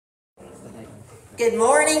Good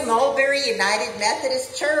morning, Mulberry United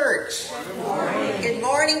Methodist Church. Good morning. Good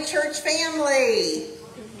morning, church family.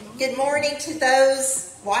 Good morning to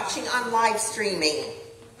those watching on live streaming.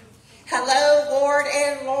 Hello, Ward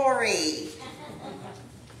and Lori.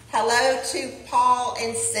 Hello to Paul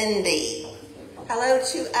and Cindy. Hello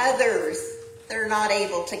to others that are not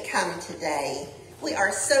able to come today. We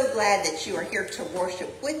are so glad that you are here to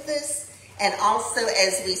worship with us, and also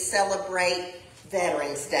as we celebrate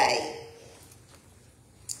Veterans Day.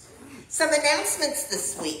 Some announcements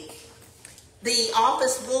this week. The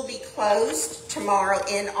office will be closed tomorrow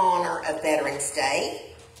in honor of Veterans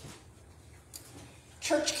Day.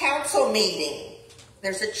 Church council meeting.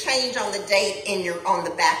 There's a change on the date on the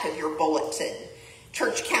back of your bulletin.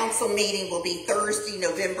 Church council meeting will be Thursday,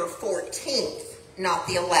 November 14th, not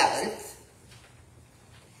the 11th,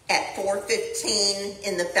 at 4:15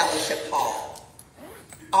 in the fellowship hall.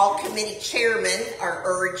 All committee chairmen are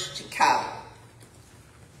urged to come.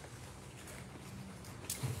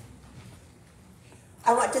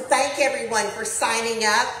 I want to thank everyone for signing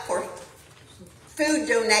up for food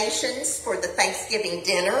donations for the Thanksgiving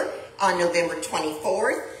dinner on November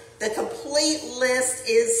 24th. The complete list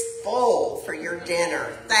is full for your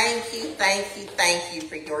dinner. Thank you, thank you, thank you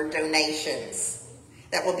for your donations.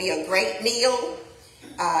 That will be a great meal,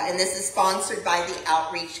 and this is sponsored by the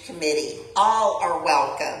Outreach Committee. All are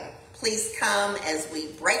welcome. Please come as we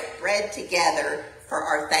break bread together for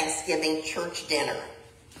our Thanksgiving church dinner.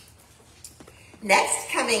 Next,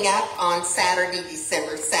 coming up on Saturday,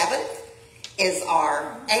 December 7th, is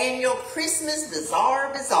our annual Christmas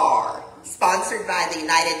Bazaar, sponsored by the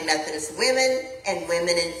United Methodist Women and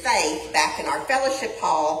Women in Faith back in our fellowship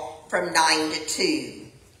hall from 9 to 2.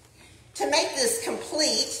 To make this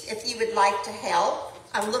complete, if you would like to help,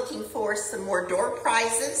 I'm looking for some more door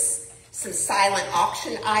prizes, some silent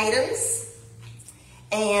auction items,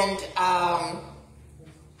 and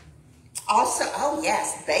also, oh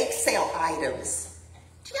yes, bake sale items.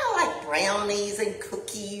 Do y'all like brownies and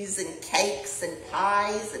cookies and cakes and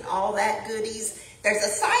pies and all that goodies? There's a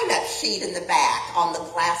sign-up sheet in the back on the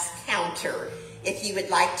glass counter. If you would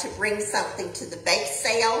like to bring something to the bake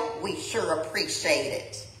sale, we sure appreciate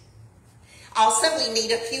it. Also, we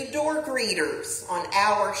need a few door greeters on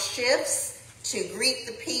our shifts to greet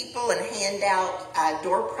the people and hand out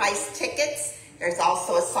door prize tickets. There's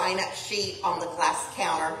also a sign-up sheet on the glass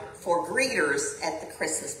counter for greeters at the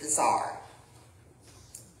Christmas Bazaar.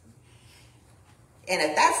 And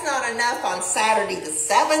if that's not enough on Saturday the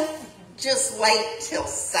 7th, just wait till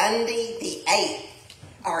Sunday the 8th.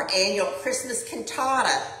 Our annual Christmas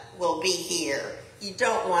cantata will be here. You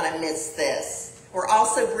don't want to miss this. We're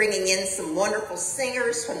also bringing in some wonderful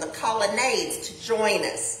singers from the colonnades to join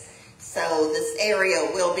us. So this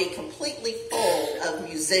area will be completely full of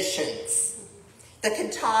musicians. The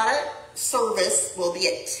cantata service will be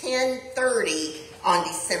at 10:30 on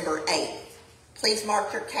December 8th. Please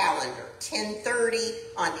mark your calendar, 10:30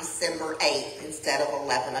 on December 8th instead of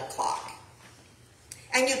 11 o'clock.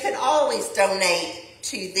 And you can always donate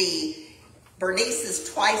to the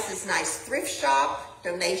Bernice's Twice as Nice thrift shop.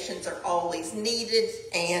 Donations are always needed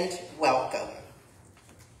and welcome.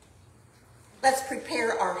 Let's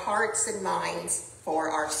prepare our hearts and minds for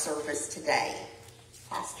our service today.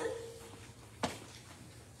 Pastor?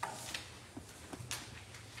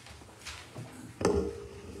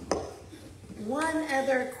 One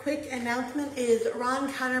other quick announcement is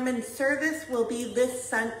Ron Connerman's service will be this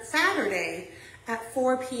Saturday at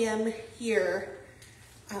 4 p.m. here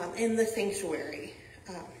in the sanctuary.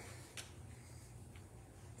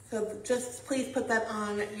 So just please put that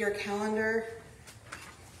on your calendar.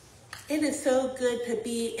 It is so good to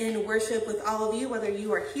be in worship with all of you, whether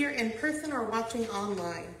you are here in person or watching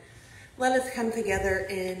online. Let us come together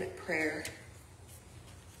in prayer.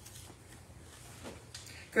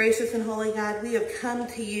 Gracious and holy God, we have come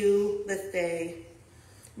to you this day,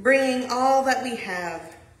 bringing all that we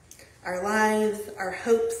have, our lives, our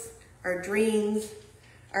hopes, our dreams,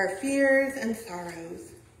 our fears and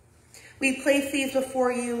sorrows. We place these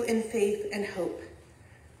before you in faith and hope,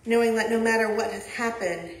 knowing that no matter what has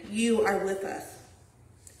happened, you are with us.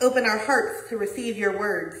 Open our hearts to receive your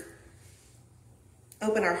words.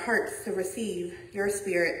 Open our hearts to receive your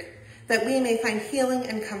spirit, that we may find healing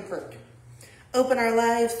and comfort. Open our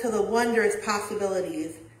lives to the wondrous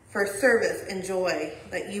possibilities for service and joy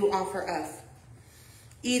that you offer us.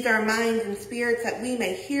 Ease our minds and spirits that we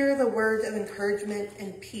may hear the words of encouragement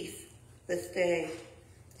and peace this day.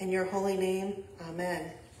 In your holy name,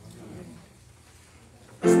 amen.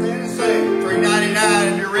 Stand and sing 399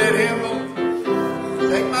 in your red hymnal.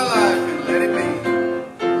 Take my life and let it be.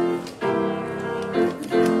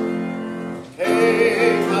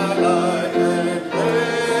 Take my life and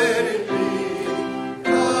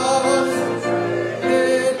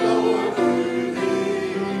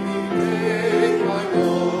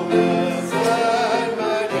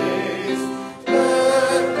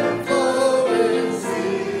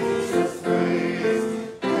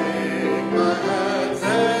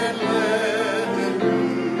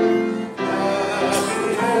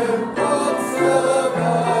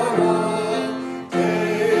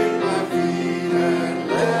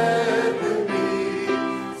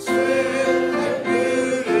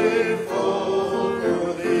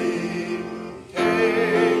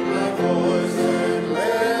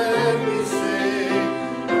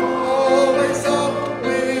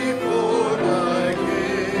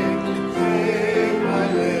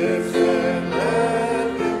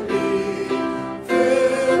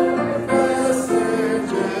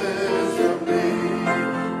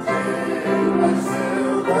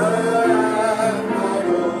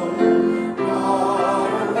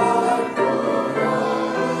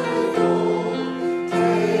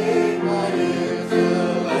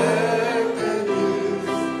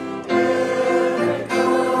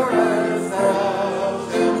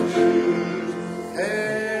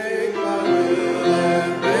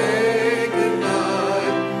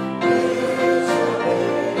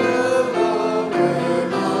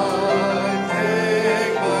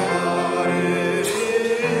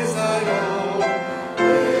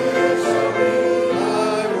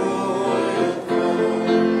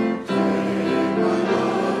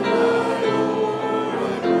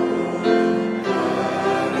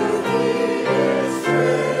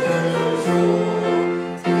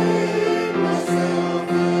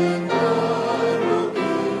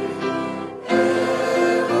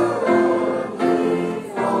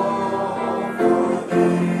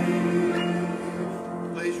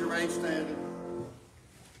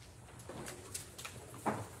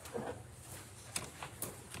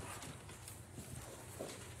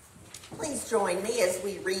please join me as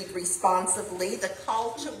we read responsively the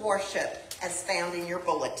call to worship as found in your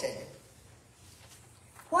bulletin.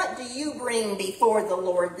 What do you bring before the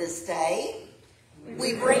Lord this day?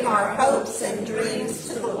 We bring our hopes and dreams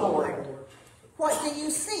to the Lord. What do you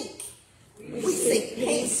seek? We seek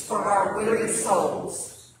peace for our weary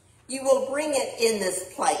souls. You will bring it in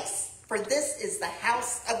this place, for this is the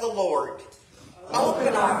house of the Lord.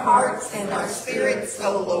 Open our hearts and our spirits,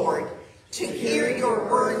 O Lord, to hear your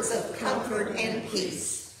words of comfort and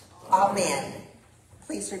peace. Amen.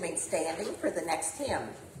 Please remain standing for the next hymn.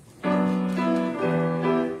 From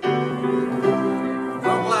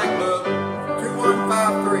Black Book,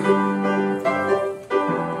 2153.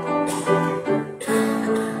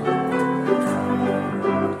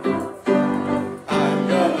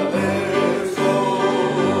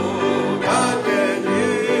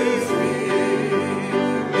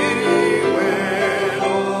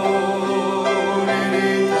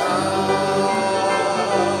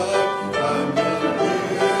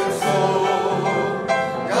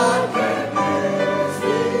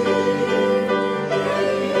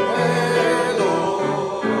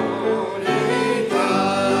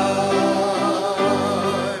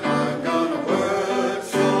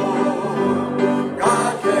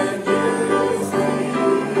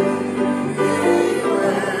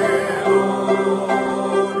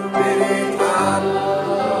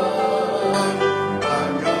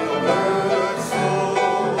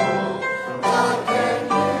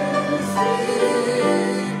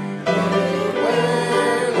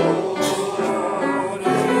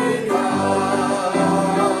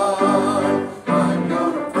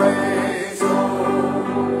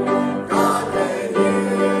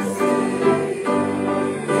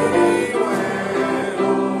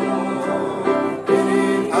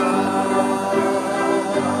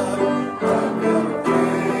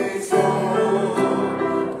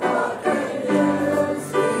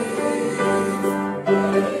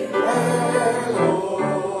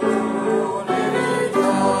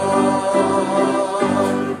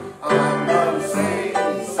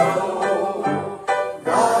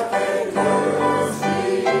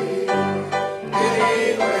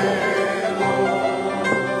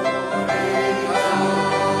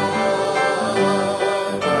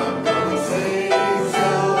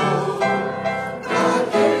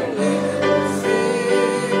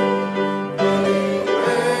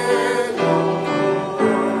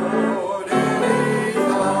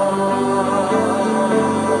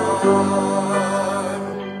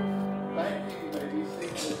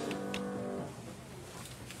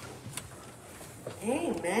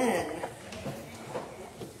 Amen.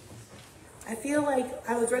 I feel like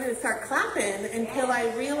I was ready to start clapping until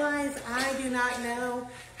I realized I do not know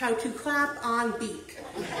how to clap on beat.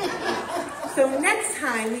 So next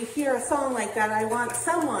time we hear a song like that, I want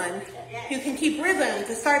someone who can keep rhythm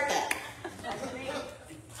to start that.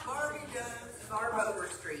 Harvey Jones, Barb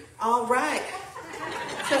Overstreet. All right.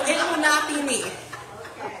 So it will not be me.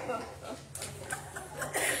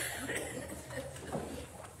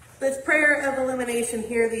 This prayer of illumination,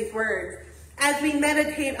 hear these words. As we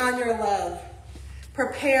meditate on your love,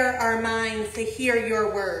 prepare our minds to hear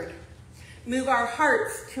your word. Move our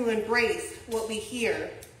hearts to embrace what we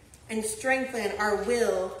hear and strengthen our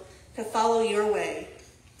will to follow your way.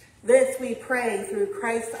 This we pray through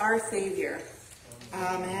Christ our Savior.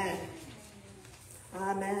 Amen.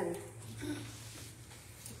 Amen.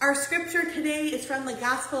 Our scripture today is from the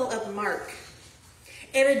Gospel of Mark.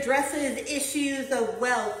 It addresses issues of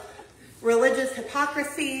wealth, religious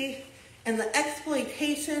hypocrisy, and the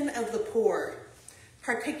exploitation of the poor,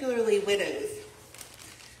 particularly widows.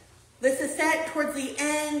 This is set towards the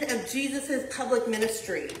end of Jesus' public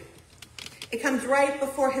ministry. It comes right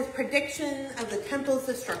before his prediction of the temple's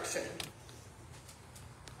destruction.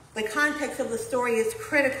 The context of the story is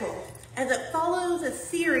critical as it follows a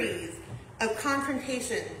series of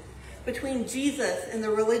confrontations between Jesus and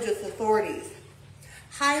the religious authorities,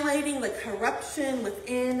 highlighting the corruption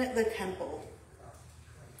within the temple.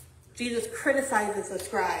 Jesus criticizes the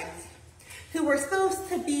scribes, who were supposed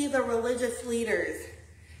to be the religious leaders,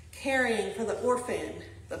 caring for the orphan,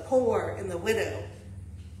 the poor, and the widow.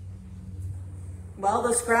 While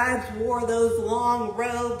the scribes wore those long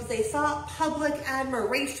robes, they sought public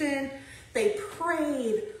admiration. They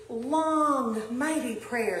prayed long, mighty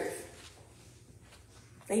prayers.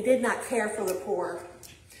 They did not care for the poor,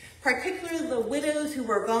 particularly the widows who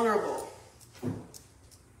were vulnerable.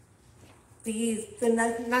 The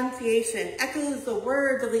denunciation echoes the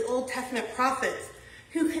words of the Old Testament prophets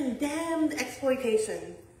who condemned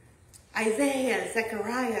exploitation. Isaiah,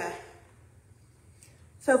 Zechariah.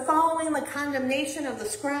 So following the condemnation of the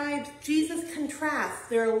scribes, Jesus contrasts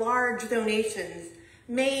their large donations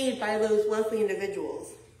made by those wealthy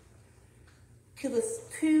individuals to the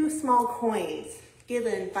 2 small coins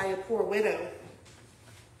given by a poor widow.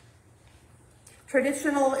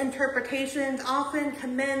 Traditional interpretations often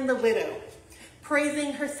commend the widow,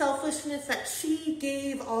 praising her selfishness that she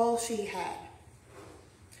gave all she had.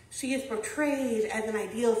 She is portrayed as an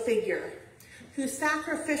ideal figure whose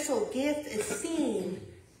sacrificial gift is seen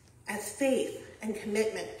as faith and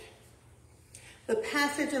commitment. The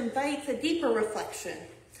passage invites a deeper reflection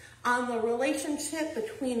on the relationship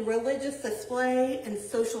between religious display and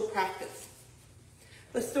social practice.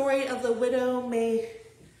 The story of the widow may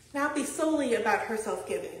not be solely about her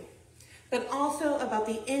self-giving, but also about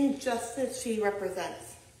the injustice she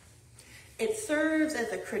represents. It serves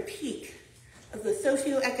as a critique of the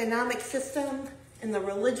socioeconomic system and the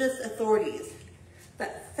religious authorities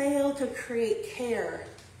that fail to create care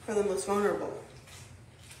for the most vulnerable.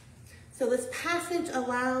 So this passage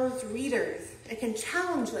allows readers, it can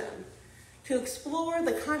challenge them to explore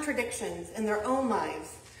the contradictions in their own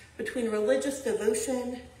lives between religious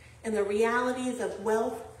devotion and the realities of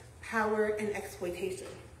wealth, power, and exploitation.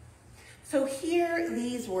 So hear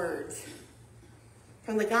these words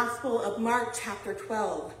from the Gospel of Mark chapter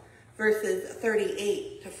 12, verses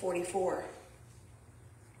 38 to 44.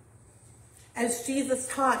 As Jesus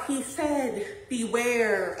taught, he said,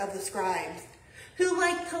 "Beware of the scribes, who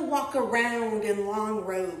like to walk around in long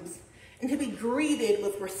robes and to be greeted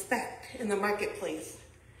with respect in the marketplace,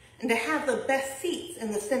 and to have the best seats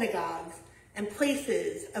in the synagogues and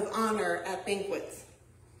places of honor at banquets.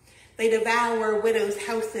 They devour widows'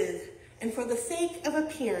 houses, and for the sake of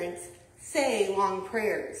appearance, say long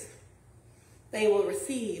prayers. They will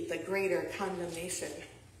receive the greater condemnation."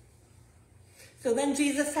 So then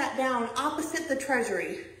Jesus sat down opposite the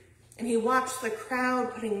treasury, and he watched the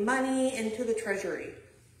crowd putting money into the treasury.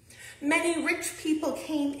 Many rich people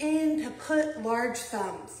came in to put large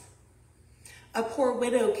sums. A poor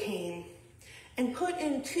widow came and put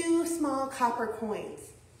in 2 small copper coins,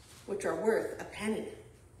 which are worth a penny.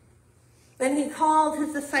 Then he called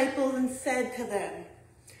his disciples and said to them,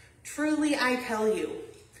 "Truly I tell you,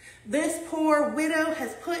 this poor widow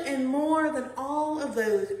has put in more than all of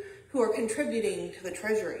those who are contributing to the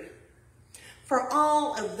treasury. For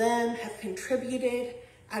all of them have contributed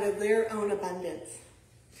out of their own abundance.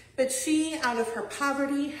 But she, out of her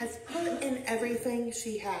poverty, has put in everything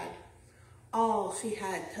she had, all she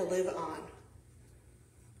had to live on."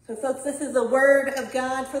 So folks, this is the word of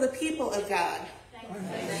God for the people of God.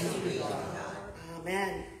 Thank you, God.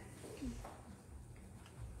 Amen.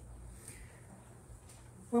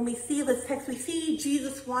 When we see this text, we see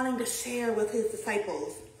Jesus wanting to share with his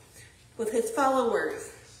disciples, with his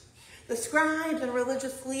followers, the scribes and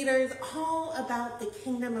religious leaders, all about the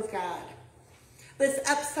kingdom of God. This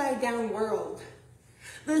upside down world.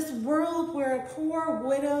 This world where a poor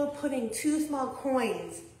widow putting 2 small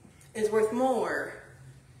coins is worth more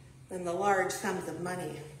than the large sums of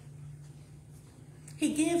money.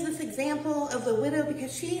 He gives this example of the widow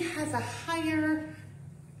because she has a higher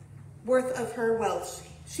worth of her wealth.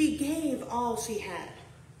 She gave all she had.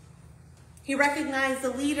 He recognized the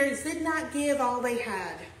leaders did not give all they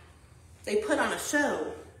had. They put on a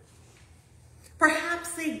show.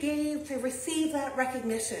 Perhaps they gave to receive that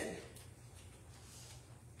recognition.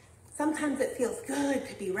 Sometimes it feels good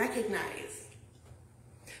to be recognized.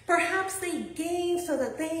 Perhaps they gave so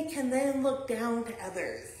that they can then look down to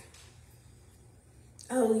others.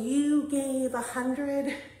 "Oh, you gave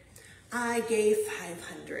 100, I gave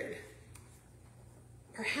 500.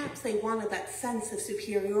 Perhaps they wanted that sense of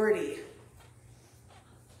superiority.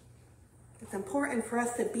 It's important for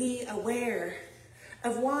us to be aware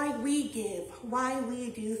of why we give, why we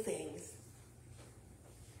do things.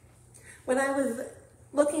 When I was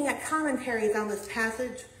looking at commentaries on this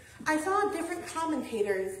passage, I saw different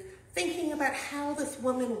commentators thinking about how this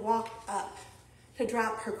woman walked up to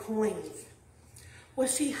drop her coins.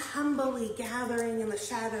 Was she humbly gathering in the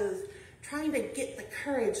shadows, trying to get the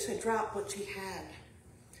courage to drop what she had?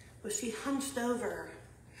 Was she hunched over?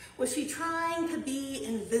 Was she trying to be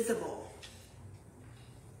invisible?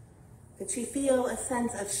 Did she feel a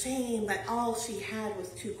sense of shame that all she had was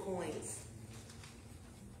 2 coins?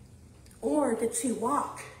 Or did she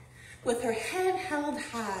walk with her head held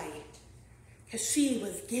high because she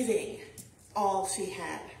was giving all she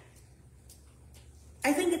had?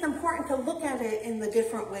 I think it's important to look at it in the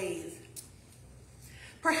different ways.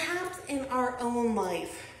 Perhaps in our own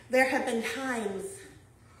life, there have been times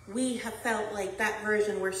we have felt like that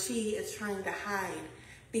version where she is trying to hide,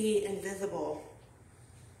 be invisible.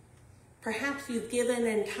 Perhaps you've given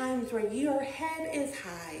in times where your head is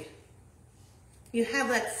high. You have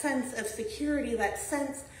that sense of security, that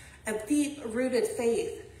sense of deep-rooted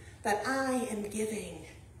faith that I am giving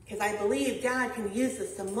because I believe God can use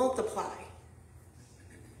this to multiply.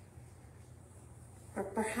 Or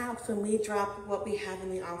perhaps when we drop what we have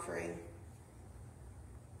in the offering,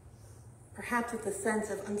 perhaps it's a sense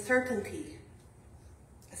of uncertainty,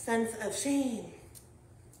 a sense of shame.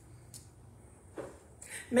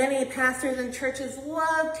 Many pastors and churches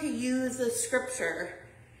love to use the scripture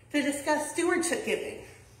to discuss stewardship giving.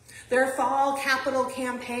 Their fall capital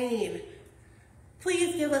campaign.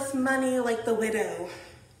 Please give us money like the widow.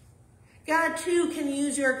 God too can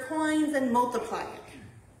use your coins and multiply it.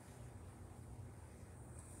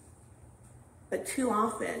 But too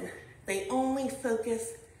often, they only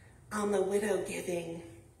focus on the widow giving.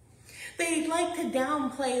 They like to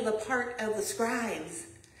downplay the part of the scribes,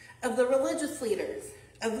 of the religious leaders,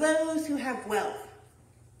 of those who have wealth.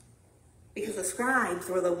 Because the scribes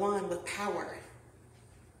were the one with power.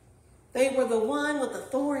 They were the one with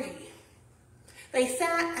authority. They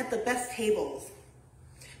sat at the best tables.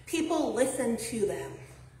 People listened to them.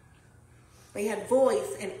 They had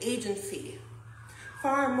voice and agency,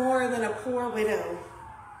 far more than a poor widow.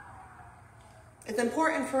 It's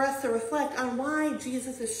important for us to reflect on why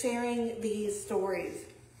Jesus is sharing these stories.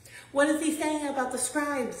 What is he saying about the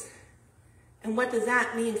scribes? And what does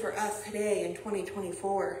that mean for us today in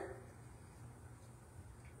 2024?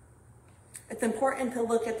 It's important to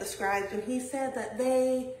look at the scribes when he said that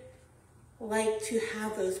they like to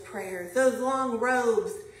have those prayers, those long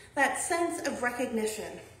robes, that sense of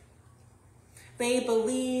recognition. They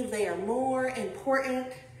believe they are more important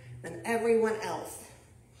than everyone else.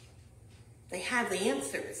 They have the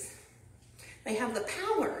answers. They have the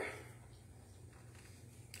power.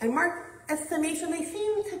 In Mark's estimation, they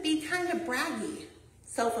seem to be kind of braggy,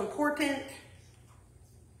 self-important.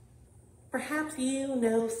 Perhaps you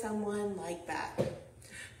know someone like that.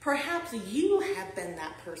 Perhaps you have been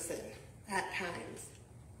that person at times.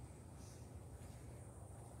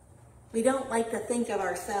 We don't like to think of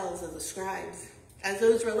ourselves as the scribes, as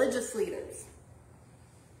those religious leaders.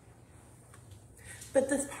 But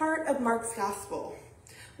this part of Mark's gospel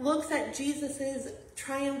looks at Jesus'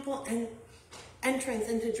 triumphal entrance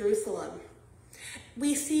into Jerusalem.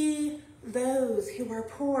 We see those who are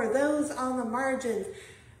poor, those on the margins,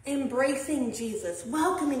 embracing Jesus,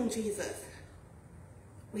 welcoming Jesus.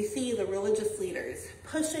 We see the religious leaders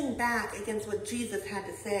pushing back against what Jesus had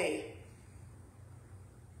to say.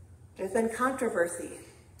 There's been controversy.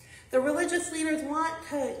 The religious leaders want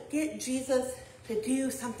to get Jesus to do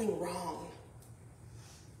something wrong.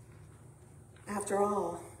 After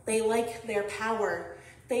all, they like their power.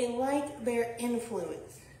 They like their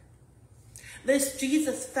influence. This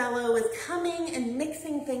Jesus fellow is coming and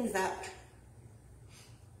mixing things up.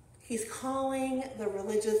 He's calling the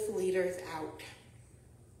religious leaders out.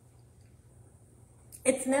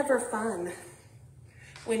 It's never fun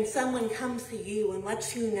when someone comes to you and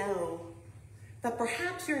lets you know that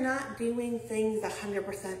perhaps you're not doing things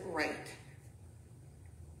 100% right.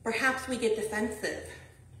 Perhaps we get defensive.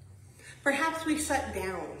 Perhaps we shut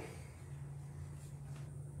down.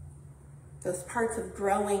 Those parts of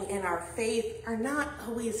growing in our faith are not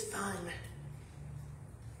always fun.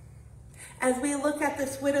 As we look at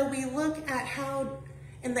this widow, we look at how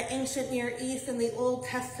in the ancient Near East, in the Old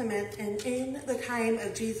Testament, and in the time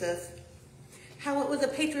of Jesus, how it was a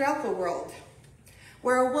patriarchal world,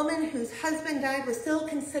 where a woman whose husband died was still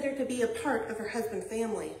considered to be a part of her husband's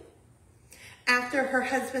family. After her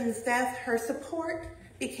husband's death, her support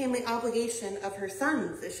became the obligation of her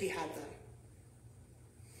sons if she had them.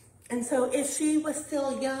 And so if she was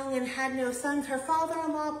still young and had no sons, her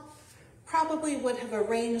father-in-law probably would have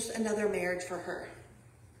arranged another marriage for her.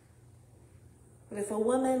 But if a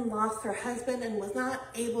woman lost her husband and was not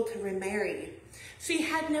able to remarry, she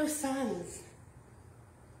had no sons.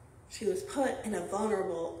 She was put in a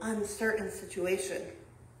vulnerable, uncertain situation.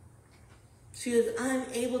 She was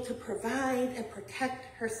unable to provide and protect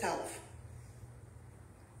herself.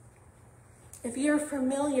 If you're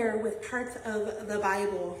familiar with parts of the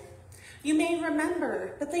Bible, you may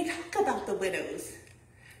remember that they talk about the widows.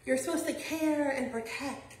 You're supposed to care and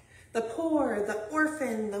protect the poor, the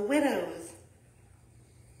orphan, the widows.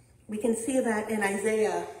 We can see that in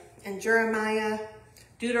Isaiah and Jeremiah,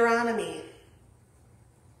 Deuteronomy.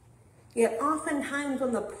 Yet oftentimes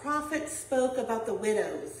when the prophets spoke about the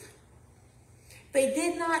widows, they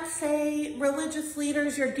did not say, religious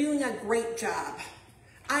leaders, you're doing a great job.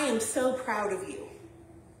 I am so proud of you.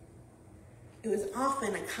 It was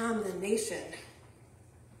often a condemnation.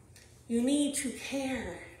 You need to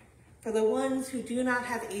care for the ones who do not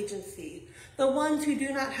have agency, the ones who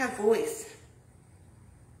do not have voice.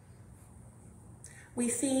 We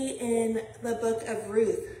see in the book of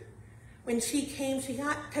Ruth, when she came, she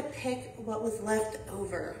got to pick what was left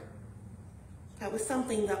over. That was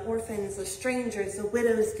something the orphans, the strangers, the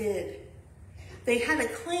widows did. They had a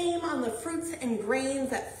claim on the fruits and grains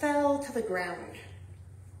that fell to the ground.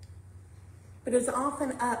 But it was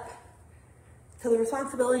often up to the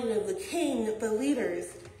responsibility of the king, the leaders,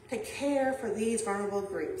 to care for these vulnerable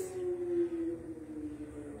groups.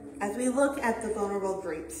 As we look at the vulnerable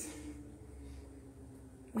groups,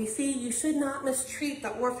 we see you should not mistreat the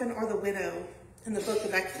orphan or the widow in the book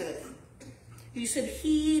of Exodus. You should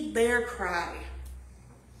heed their cry.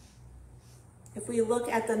 If we look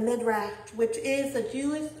at the Midrash, which is the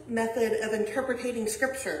Jewish method of interpreting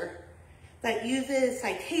scripture that uses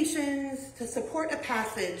citations to support a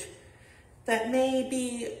passage that may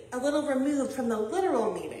be a little removed from the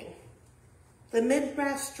literal meaning, the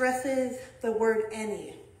Midrash stresses the word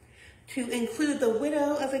any to include the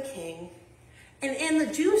widow of a king, and in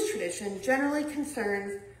the Jewish tradition generally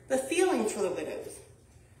concerns the feelings for the widows.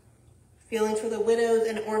 Feelings for the widows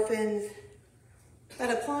and orphans that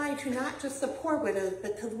apply to not just the poor widows,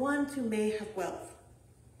 but to the ones who may have wealth.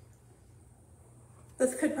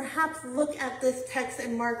 This could perhaps look at this text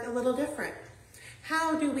in Mark a little different.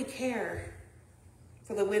 How do we care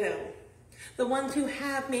for the widow? The ones who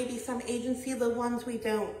have maybe some agency, the ones we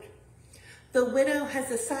don't. The widow has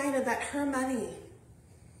decided that her money,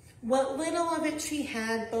 what little of it she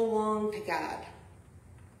had, belonged to God.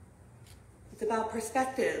 It's about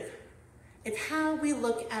perspective. It's how we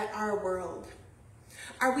look at our world.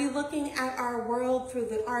 Are we looking at our world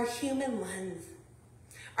through our human lens?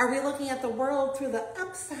 Are we looking at the world through the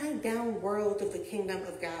upside down world of the kingdom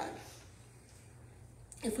of God?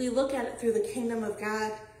 If we look at it through the kingdom of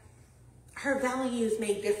God, our values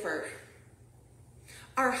may differ.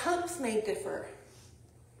 Our hopes may differ.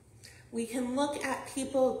 We can look at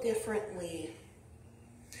people differently.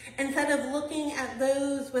 Instead of looking at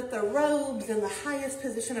those with the robes and the highest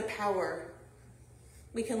position of power,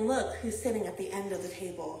 we can look who's sitting at the end of the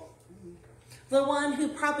table. The one who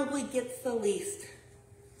probably gets the least.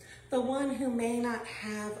 The one who may not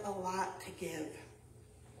have a lot to give.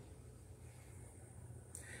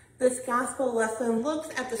 This gospel lesson looks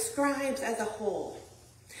at the scribes as a whole.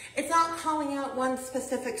 It's not calling out one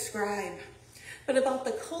specific scribe, but about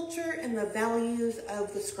the culture and the values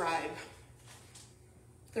of the scribe.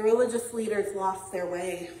 The religious leaders lost their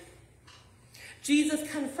way. Jesus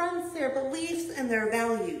confronts their beliefs and their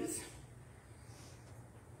values.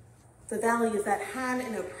 The values that had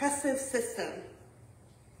an oppressive system.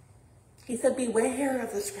 He said, beware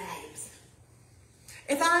of the scribes.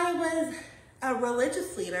 If I was a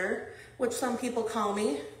religious leader, which some people call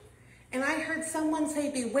me, and I heard someone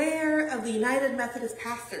say, beware of the United Methodist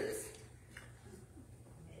pastors,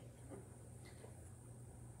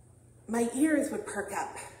 my ears would perk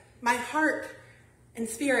up. My heart and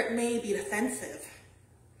spirit may be defensive.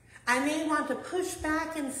 I may want to push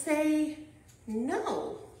back and say,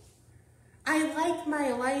 no, I like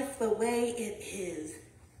my life the way it is.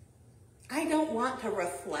 I don't want to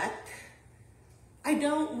reflect. I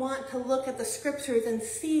don't want to look at the scriptures and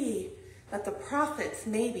see that the prophets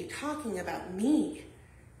may be talking about me.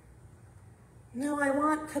 No, I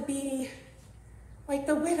want to be like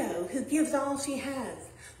the widow who gives all she has.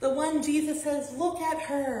 The one Jesus says, look at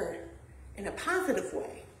her in a positive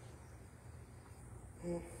way.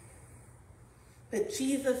 But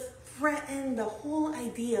Jesus threatened the whole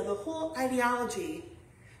idea, the whole ideology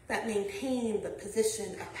that maintained the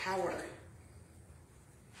position of power.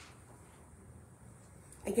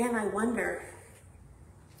 Again, I wonder,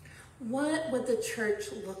 what would the church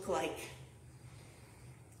look like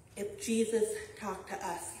if Jesus talked to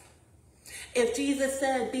us? If Jesus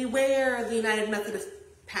said, beware of the United Methodist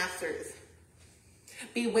pastors,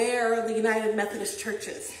 beware of the United Methodist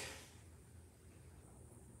churches.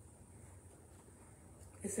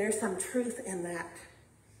 Is there some truth in that?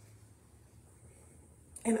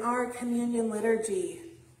 In our communion liturgy,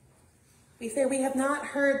 we say we have not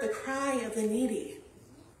heard the cry of the needy.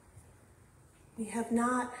 We have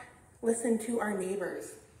not listened to our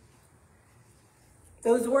neighbors.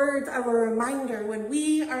 Those words are a reminder when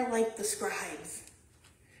we are like the scribes,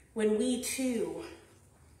 when we too,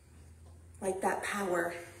 like that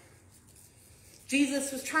power.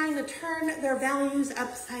 Jesus was trying to turn their values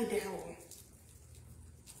upside down.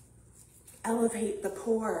 Elevate the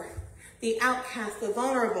poor, the outcast, the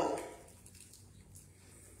vulnerable.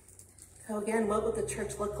 So again, what would the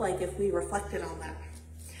church look like if we reflected on that?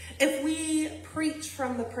 If we preach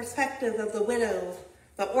from the perspective of the widow,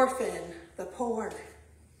 the orphan, the poor,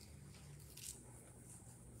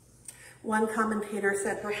 One commentator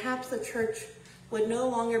said perhaps the church would no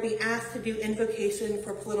longer be asked to do invocation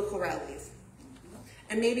for political rallies.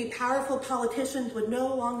 And maybe powerful politicians would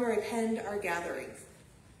no longer attend our gatherings.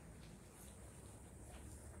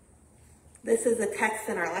 This is a text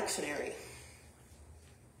in our lectionary.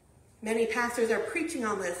 Many pastors are preaching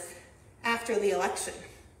on this after the election,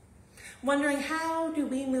 wondering how do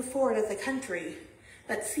we move forward as a country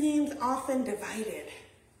that seems often divided.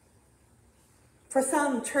 For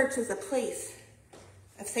some, church is a place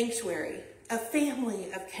of sanctuary, of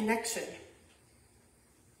family, of connection.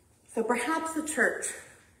 So perhaps the church,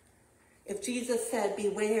 if Jesus said,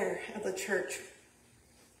 beware of the church,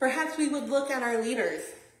 perhaps we would look at our leaders,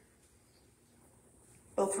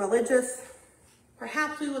 both religious,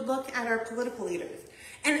 perhaps we would look at our political leaders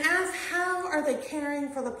and ask, how are they caring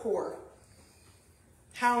for the poor?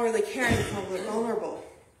 How are they caring for the vulnerable?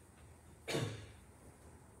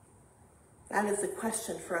 That is the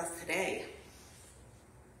question for us today.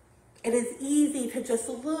 It is easy to just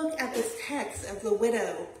look at this text of the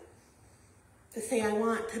widow to say, I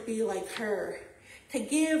want to be like her, to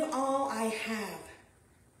give all I have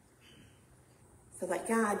so that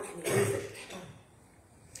God can use it.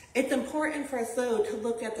 It's important for us, though, to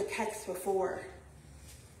look at the text before.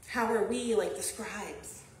 How are we like the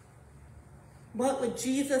scribes? What would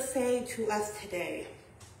Jesus say to us today?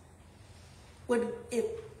 Would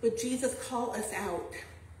Jesus call us out?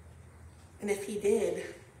 And if he did,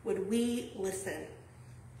 would we listen?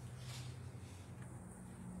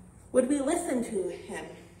 Would we listen to him?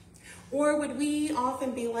 Or would we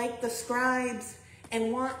often be like the scribes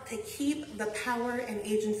and want to keep the power and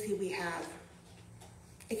agency we have?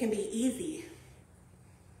 It can be easy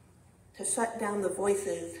to shut down the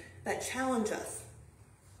voices that challenge us,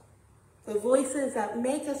 the voices that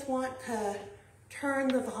make us want to turn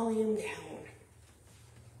the volume down.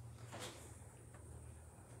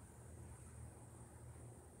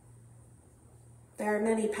 There are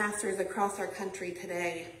many pastors across our country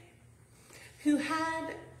today who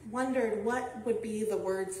had wondered what would be the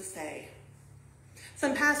words to say.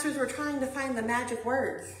 Some pastors were trying to find the magic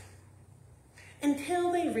words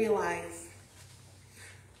until they realized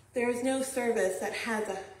there is no service that has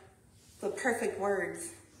the perfect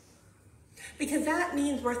words, because that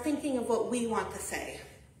means we're thinking of what we want to say.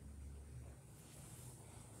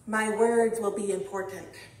 My words will be important.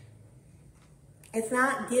 It's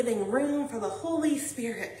not giving room for the Holy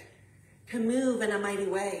Spirit to move in a mighty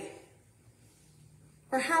way.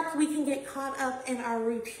 Perhaps we can get caught up in our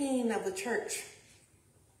routine of the church.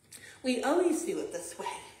 We always do it this way.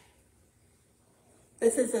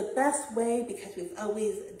 This is the best way because we've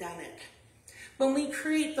always done it. When we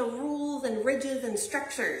create the rules and ridges and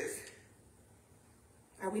structures,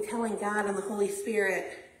 are we telling God and the Holy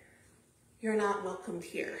Spirit, you're not welcomed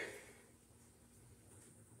here?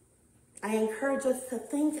 I encourage us to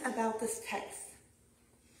think about this text,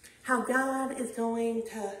 how God is going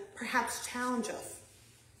to perhaps challenge us.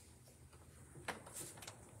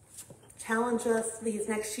 Challenge us these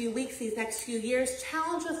next few weeks, these next few years,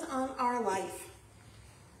 challenge us on our life.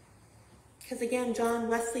 Because again, John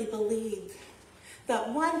Wesley believed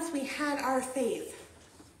that once we had our faith,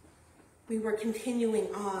 we were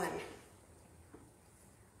continuing on.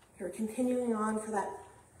 We were continuing on for that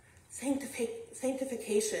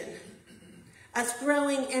sanctification, us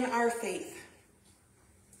growing in our faith.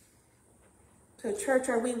 So church,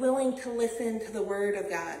 are we willing to listen to the word of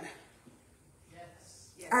God?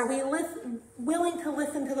 Yes. Are we willing to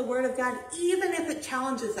listen to the word of God even if it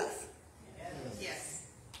challenges us? Yes.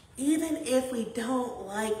 Even if we don't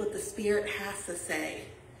like what the Spirit has to say?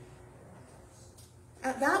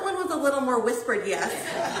 That one was a little more whispered yes.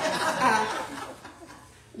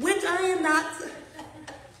 Which I am not,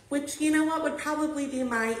 which you know what would probably be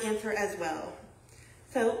my answer as well.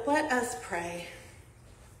 So let us pray.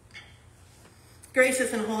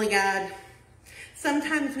 Gracious and holy God,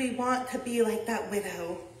 sometimes we want to be like that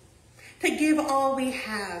widow, to give all we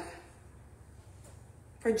have.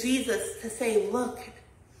 For Jesus to say, look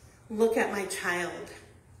at my child.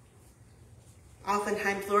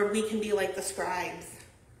 Oftentimes, Lord, we can be like the scribes.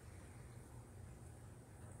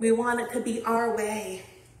 We want it to be our way.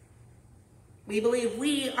 We believe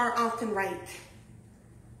we are often right.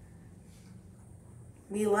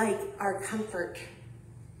 We like our comfort,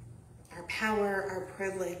 our power, our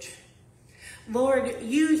privilege. Lord,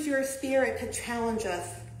 use your Spirit to challenge us,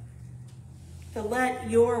 to let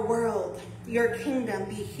your world, your kingdom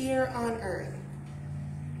be here on earth.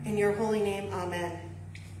 In your holy name, amen.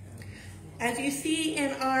 As you see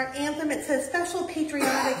in our anthem, it says special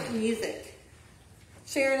patriotic music.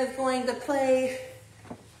 Sharon is going to play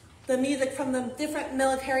the music from the different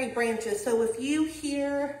military branches. So if you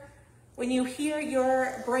hear When you hear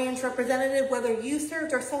your branch representative, whether you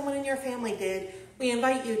served or someone in your family did, we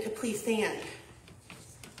invite you to please stand.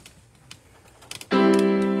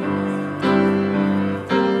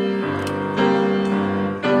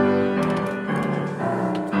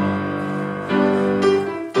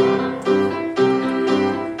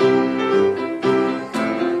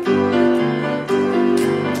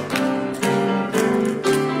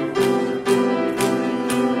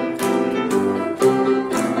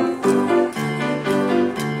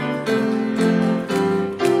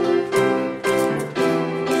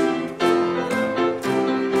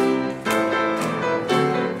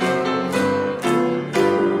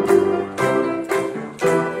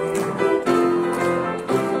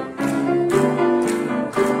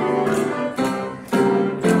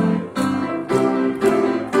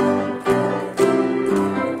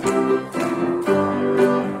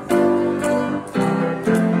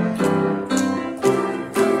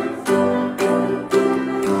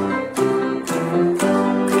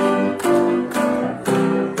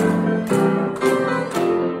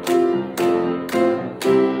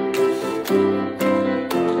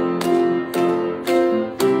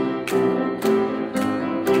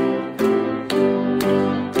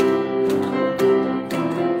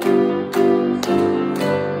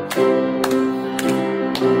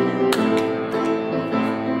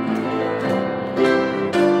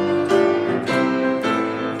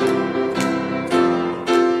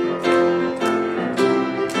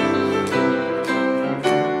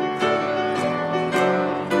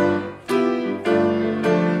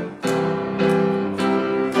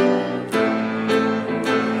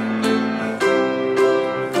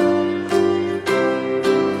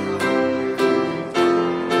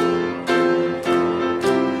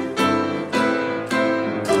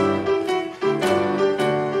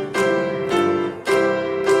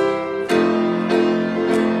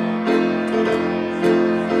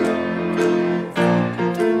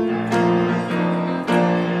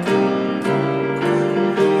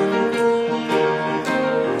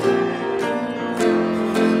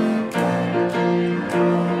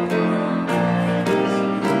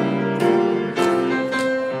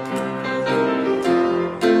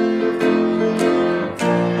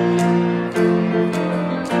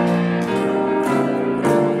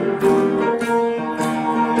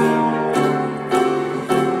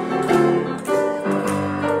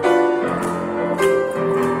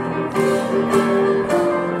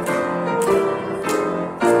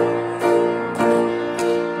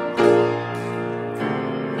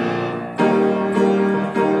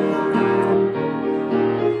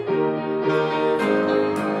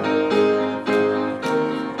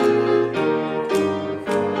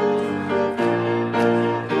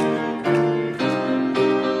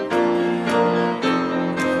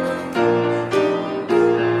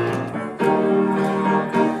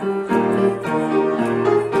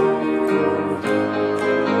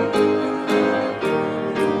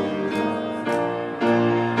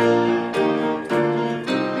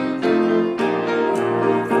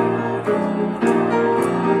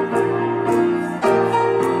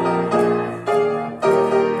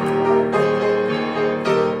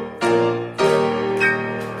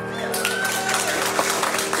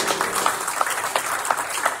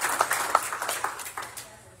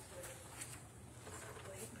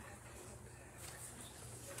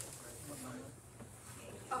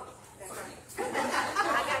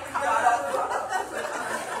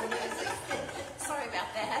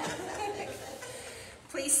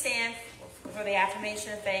 for the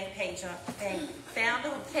affirmation of faith page found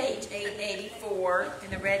on page 884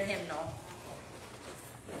 in the red hymnal.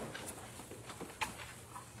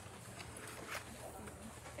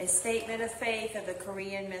 A statement of faith of the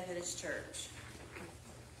Korean Methodist Church.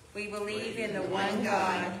 We believe in the one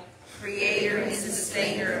God, creator and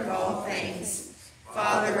sustainer of all things,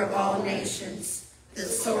 Father of all nations, the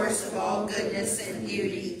source of all goodness and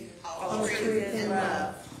beauty, all truth and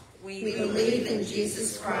love. We believe in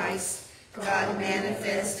Jesus Christ, God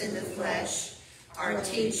manifest in the flesh, our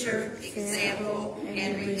teacher, example,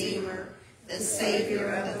 and redeemer, the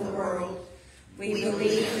Savior of the world. We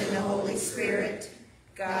believe in the Holy Spirit,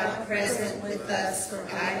 God present with us for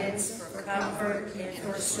guidance, for comfort, and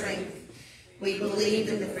for strength. We believe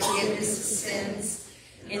in the forgiveness of sins,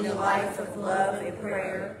 in the life of love and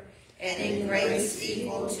prayer, and in grace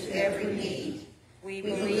equal to every need. We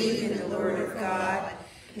believe in the Word of God,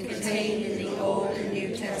 contained in the Old and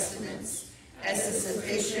New Testaments, as a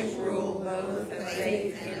sufficient rule both of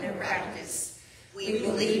faith and of practice. We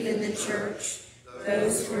believe in the Church,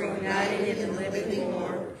 those who are united in the living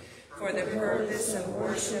Lord, for the purpose of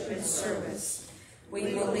worship and service.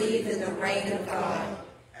 We believe in the reign of God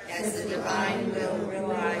as the divine will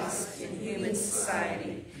realized in human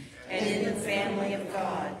society and in the family of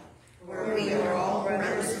God, where we are all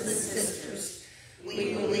brothers and sisters.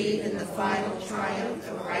 We believe in the final triumph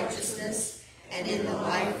of righteousness and in the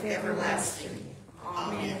life everlasting.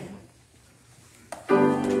 Amen.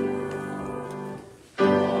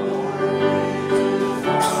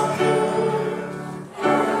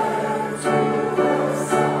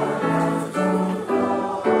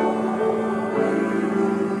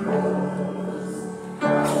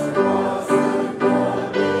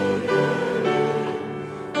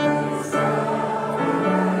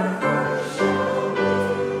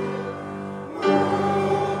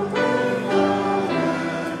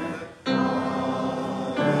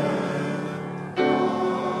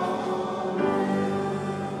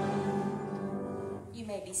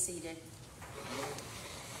 Be seated.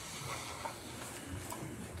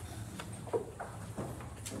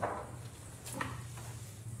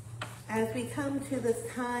 As we come to this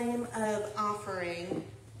time of offering,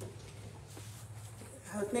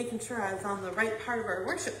 I was making sure I was on the right part of our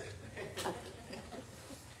worship.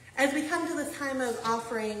 As we come to this time of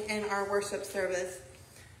offering in our worship service,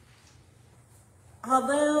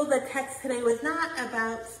 although the text today was not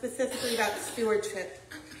specifically about stewardship,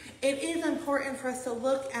 it is important for us to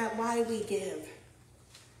look at why we give.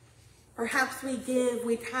 Perhaps we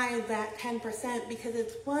tithe that 10% because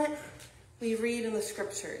it's what we read in the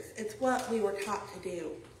scriptures. It's what we were taught to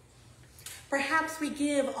do. Perhaps we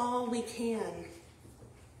give all we can.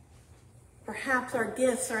 Perhaps our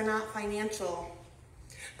gifts are not financial.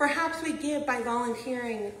 Perhaps we give by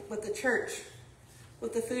volunteering with the church,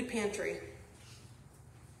 with the food pantry,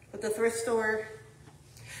 with the thrift store.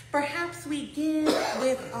 Perhaps we give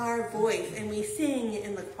with our voice and we sing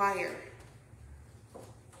in the choir.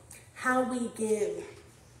 How we give.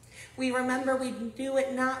 We remember we do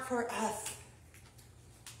it not for us,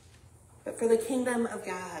 but for the kingdom of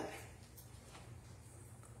God.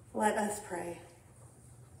 Let us pray.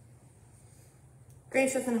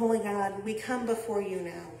 Gracious and holy God, we come before you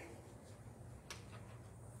now.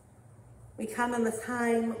 We come in this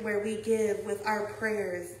time where we give with our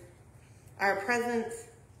prayers, our presence,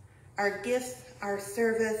 our gifts, our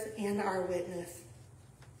service, and our witness.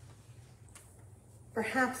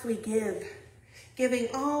 Perhaps we give, giving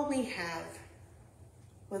all we have,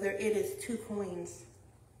 whether it is 2 coins.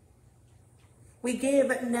 We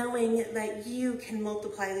give knowing that you can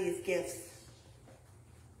multiply these gifts.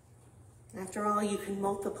 After all, you can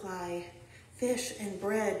multiply fish and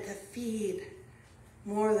bread to feed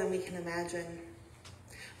more than we can imagine.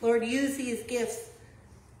 Lord, use these gifts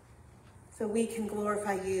so we can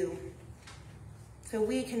glorify you, so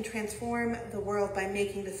we can transform the world by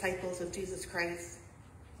making disciples of Jesus Christ.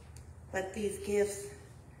 Let these gifts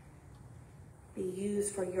be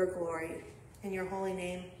used for your glory. In your holy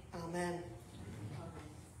name, amen.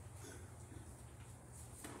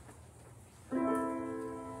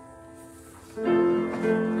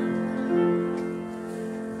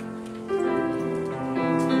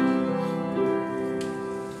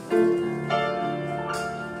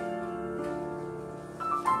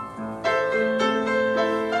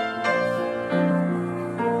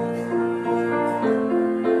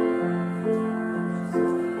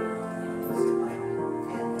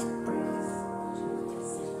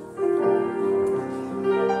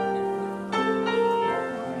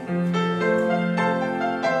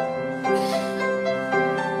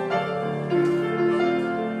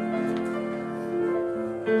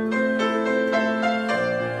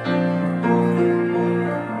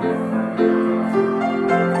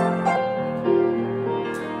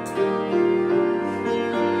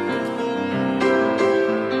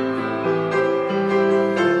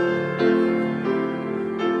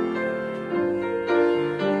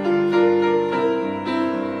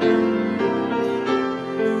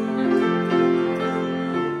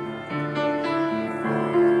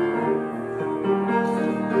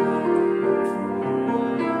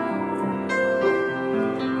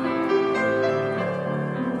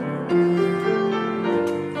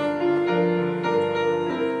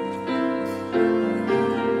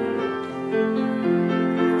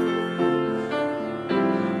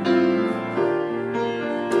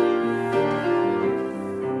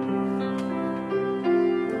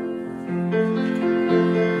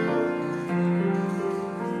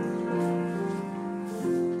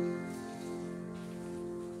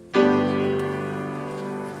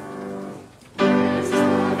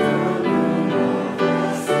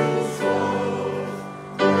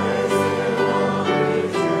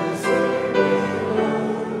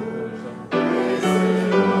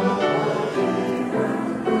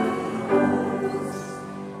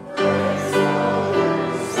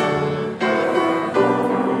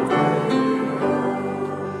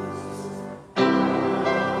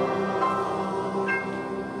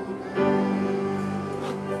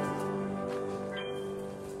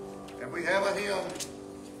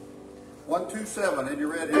 127 in your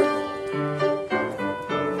red hymnal.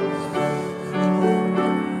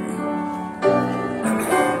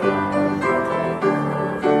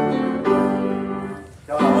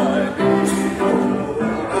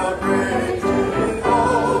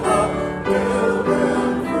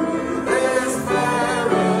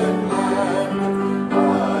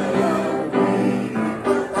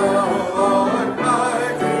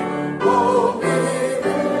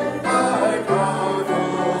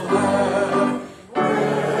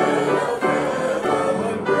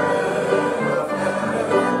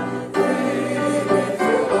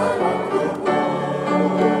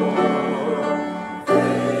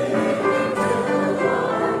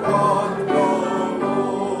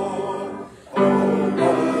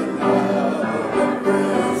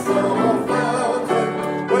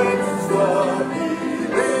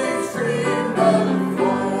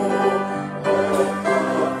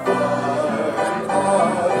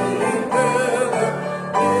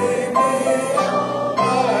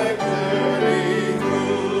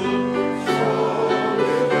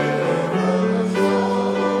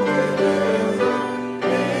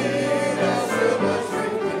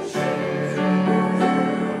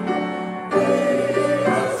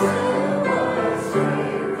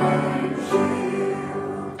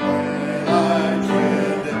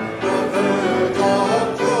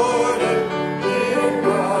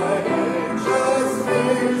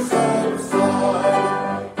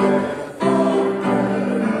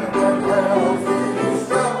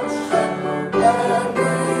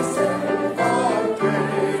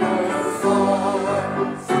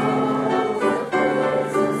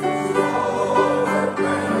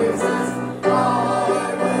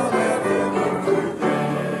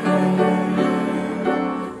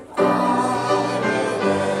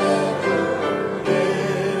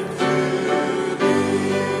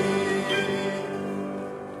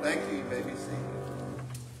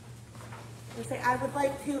 I would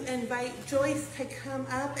like to invite Joyce to come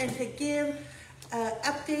up and to give an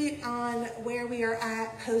update on where we are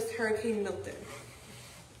at post-Hurricane Milton.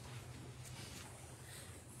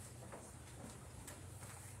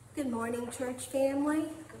 Good morning, church family.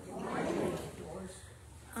 Good morning.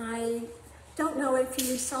 I don't know if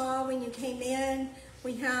you saw when you came in,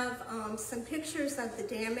 we have some pictures of the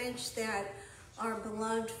damage that our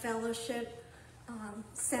beloved fellowship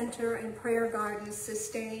center and prayer garden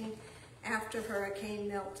sustained after Hurricane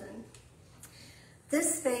Milton.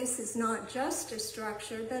 This space is not just a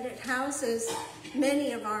structure, but it houses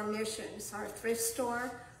many of our missions, our thrift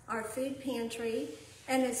store, our food pantry,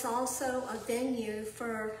 and it's also a venue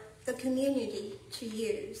for the community to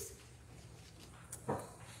use.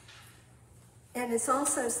 And it's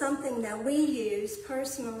also something that we use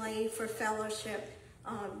personally for fellowship.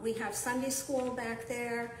 We have Sunday school back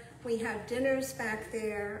there, we have dinners back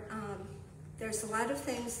there. There's a lot of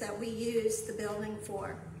things that we use the building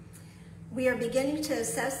for. We are beginning to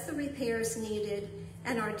assess the repairs needed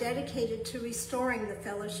and are dedicated to restoring the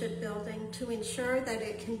fellowship building to ensure that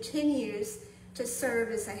it continues to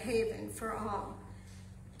serve as a haven for all.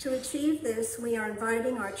 To achieve this, we are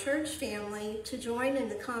inviting our church family to join in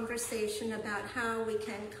the conversation about how we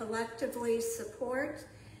can collectively support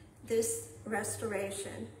this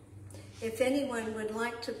restoration. If anyone would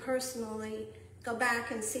like to personally go back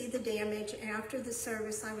and see the damage after the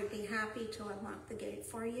service, I would be happy to unlock the gate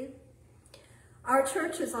for you. Our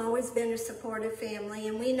church has always been a supportive family,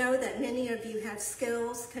 and we know that many of you have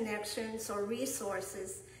skills, connections, or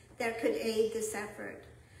resources that could aid this effort.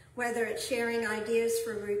 Whether it's sharing ideas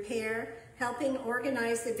for repair, helping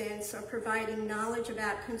organize events, or providing knowledge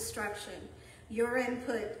about construction, your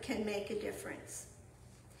input can make a difference.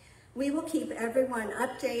 We will keep everyone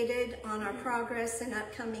updated on our progress and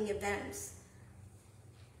upcoming events.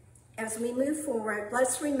 As we move forward,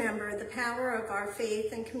 let's remember the power of our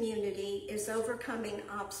faith and community is overcoming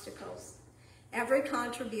obstacles. Every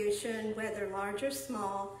contribution, whether large or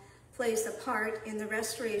small, plays a part in the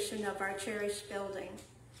restoration of our cherished building.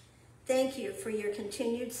 Thank you for your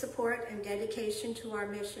continued support and dedication to our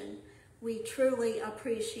mission. We truly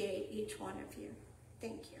appreciate each one of you.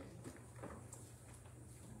 Thank you.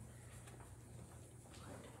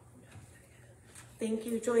 Thank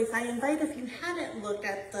you, Joyce. I invite, if you hadn't looked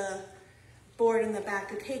at the board in the back,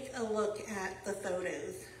 to take a look at the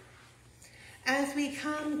photos. As we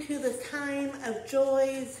come to this time of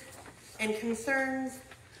joys and concerns,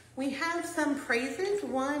 we have some praises.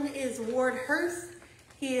 One is Ward Hurst.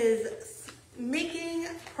 He is making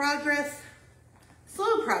progress,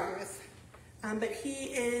 slow progress, but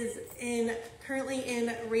he is currently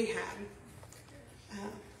in rehab.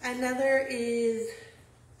 Another is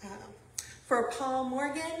for Paul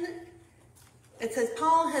Morgan. It says,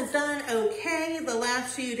 Paul has done okay the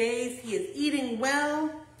last few days. He is eating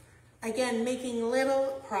well. Again, making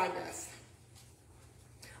little progress.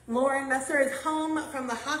 Lauren Messer is home from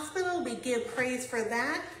the hospital. We give praise for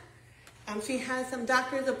that. She has some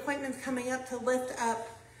doctor's appointments coming up to lift up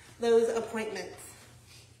those appointments.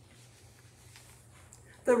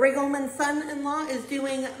 The Riggleman son-in-law is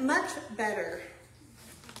doing much better.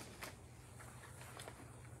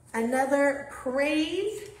 Another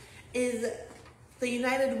praise is the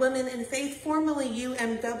United Women in Faith, formerly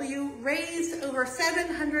UMW, raised over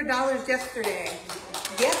 $700 yesterday.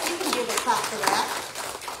 Yes, you can give a clap for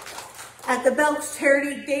that. At the Belch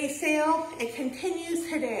Charity Day Sale, it continues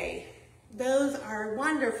today. Those are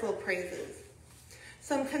wonderful praises.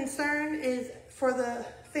 Some concern is for the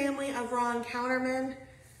family of Ron Counterman.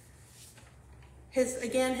 His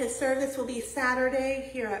service will be Saturday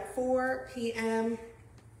here at 4 p.m.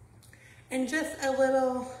 And just a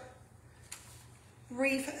little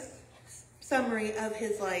brief summary of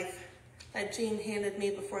his life that Jean handed me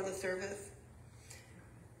before the service.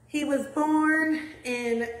 He was born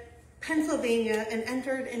in Pennsylvania and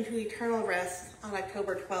entered into eternal rest on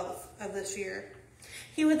October 12th of this year.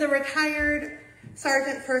 He was a retired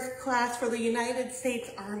Sergeant First Class for the United States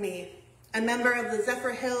Army, a member of the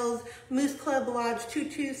Zephyr Hills Moose Club Lodge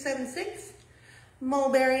 2276,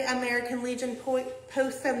 Mulberry American Legion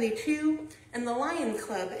Post 72, and the Lions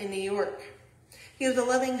Club in New York. He was a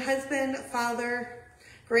loving husband, father,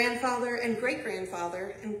 grandfather, and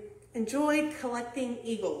great-grandfather, and enjoyed collecting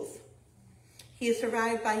eagles. He is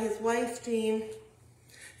survived by his wife, Jean,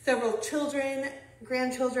 several children,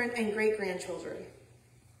 grandchildren, and great-grandchildren,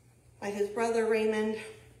 by his brother, Raymond,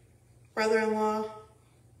 brother-in-law.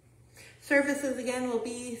 Services again will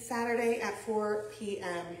be Saturday at 4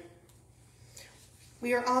 p.m.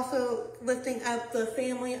 We are also lifting up the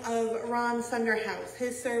family of Ron Sunderhouse.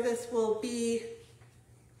 His service will be,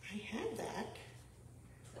 I had that.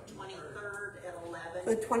 The 23rd at 11.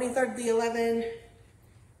 The 23rd, the 11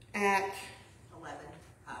 at 11.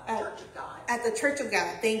 Church of God. At the Church of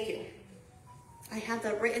God, thank you. I have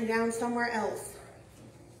that written down somewhere else.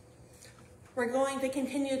 We're going to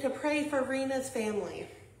continue to pray for Rena's family.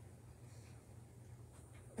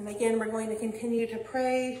 And again, we're going to continue to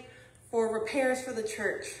pray for repairs for the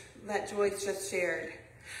church that Joyce just shared.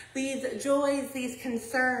 These joys, these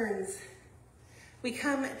concerns, we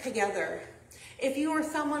come together. If you are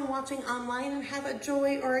someone watching online and have a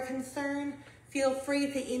joy or a concern, feel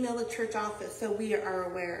free to email the church office so we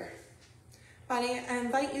are aware. But I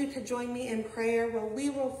invite you to join me in prayer where we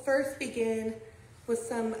will first begin with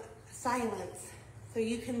some silence so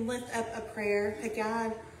you can lift up a prayer to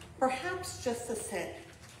God, perhaps just to sit.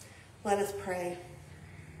 Let us pray.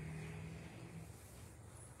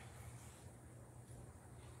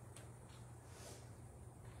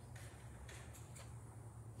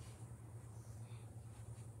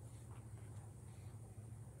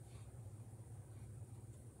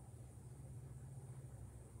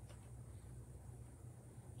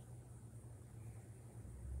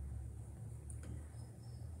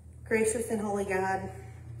 Gracious and holy God,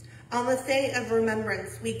 on this day of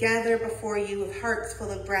remembrance, we gather before you with hearts full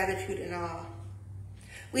of gratitude and awe.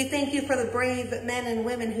 We thank you for the brave men and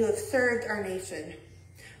women who have served our nation,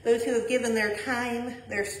 those who have given their time,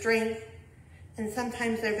 their strength, and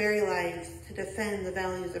sometimes their very lives to defend the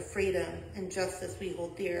values of freedom and justice we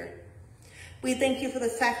hold dear. We thank you for the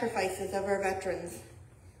sacrifices of our veterans.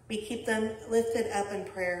 We keep them lifted up in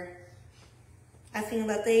prayer, asking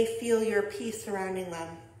that they feel your peace surrounding them.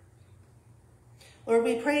 Lord,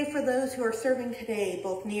 we pray for those who are serving today,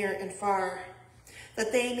 both near and far,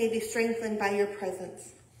 that they may be strengthened by your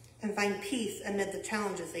presence and find peace amid the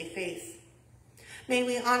challenges they face. May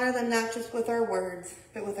we honor them not just with our words,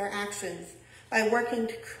 but with our actions, by working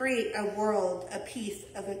to create a world, a peace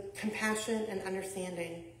of compassion and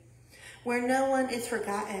understanding, where no one is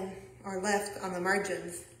forgotten or left on the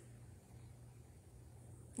margins.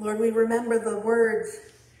 Lord, we remember the words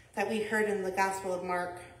that we heard in the Gospel of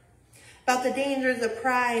Mark, about the dangers of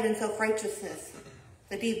pride and self-righteousness,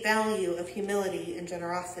 the deep value of humility and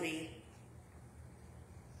generosity.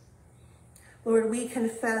 Lord, we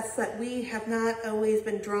confess that we have not always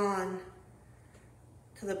been drawn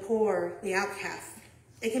to the poor, the outcast.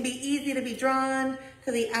 It can be easy to be drawn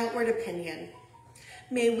to the outward opinion.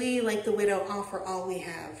 May we, like the widow, offer all we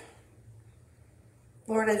have.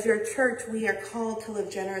 Lord, as your church, we are called to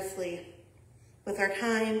live generously with our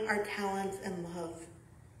time, our talents, and love.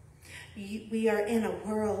 We are in a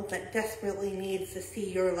world that desperately needs to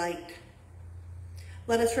see your light.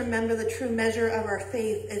 Let us remember the true measure of our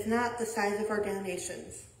faith is not the size of our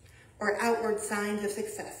donations or outward signs of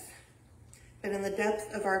success, but in the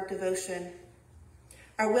depth of our devotion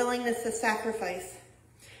our willingness to sacrifice,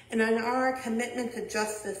 and on our commitment to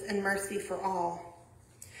justice and mercy for all.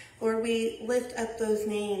 Lord, we lift up those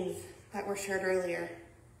names that were shared earlier.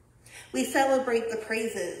 We celebrate the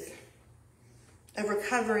praises of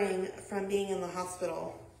recovering from being in the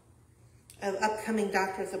hospital, of upcoming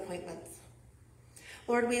doctor's appointments.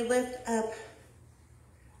 Lord, we lift up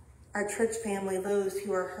our church family, those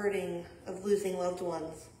who are hurting of losing loved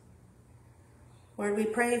ones. Lord, we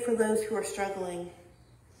pray for those who are struggling.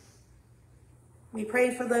 We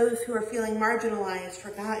pray for those who are feeling marginalized,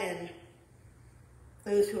 forgotten,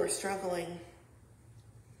 those who are struggling.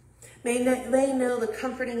 May they know the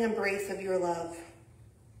comforting embrace of your love.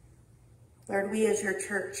 Lord, we as your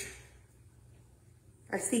church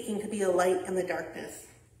are seeking to be a light in the darkness,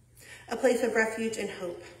 a place of refuge and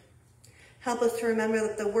hope. Help us to remember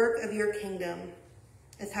that the work of your kingdom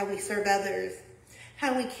is how we serve others,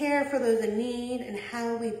 how we care for those in need, and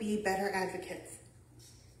how we be better advocates.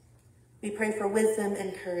 We pray for wisdom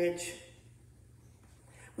and courage.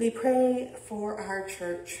 We pray for our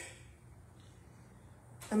church.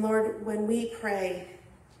 And Lord, when we pray,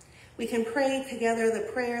 we can pray together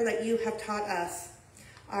the prayer that you have taught us.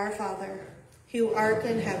 Our Father, who art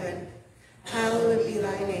in heaven, hallowed be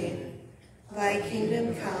thy name. Thy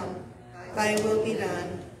kingdom come, thy will be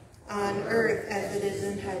done, on earth as it is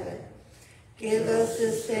in heaven. Give us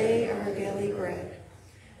this day our daily bread,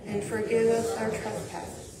 and forgive us our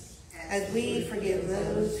trespasses, as we forgive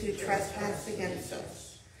those who trespass against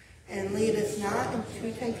us. And lead us not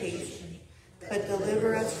into temptation, but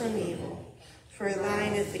deliver us from evil. For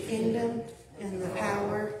thine is the kingdom, and the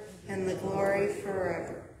power, and the glory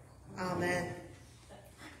forever. Amen.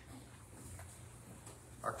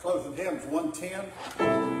 Our closing hymn is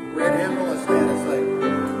 110. Red hymnal, let's stand and sing.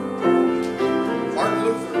 Martin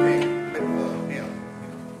Luther King hymn.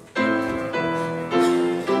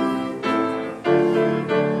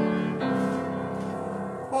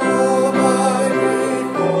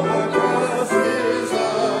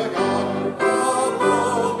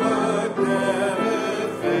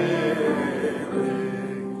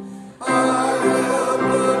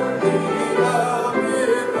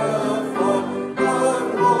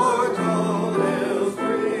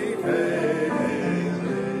 Free.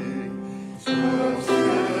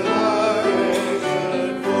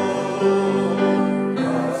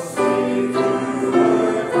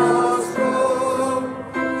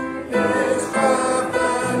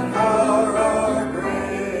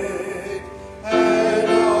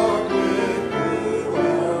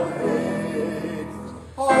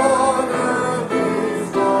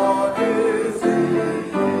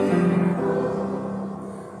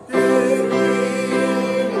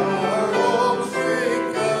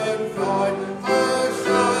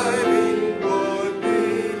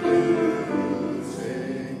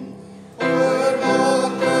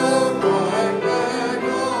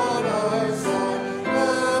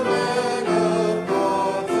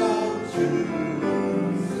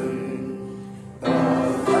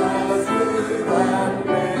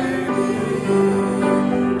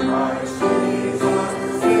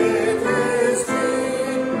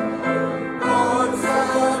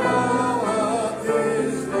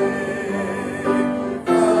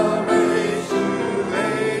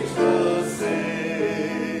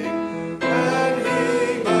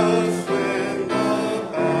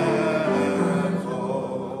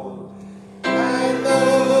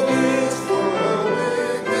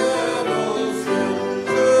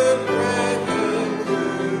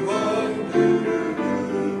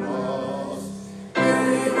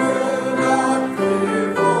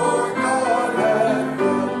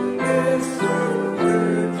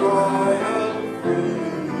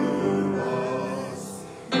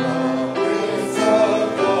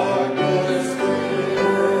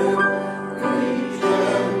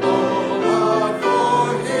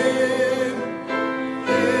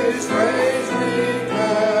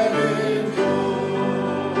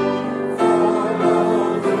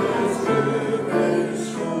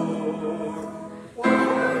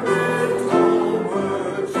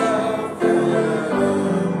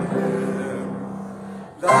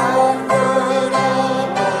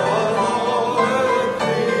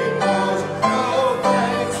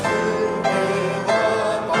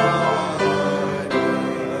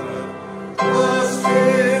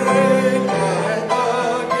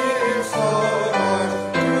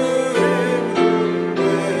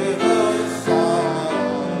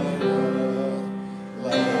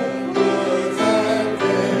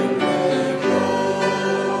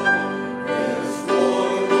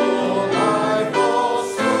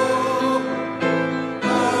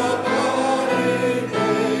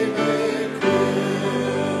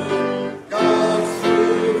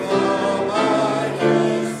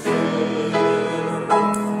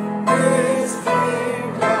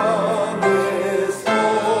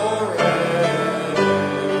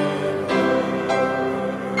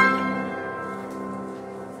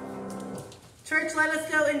 church, let us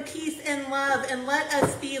go in peace and love, and let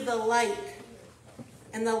us be the light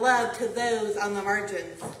and the love to those on the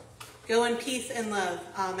margins. Go in peace and love.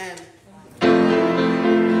 Amen.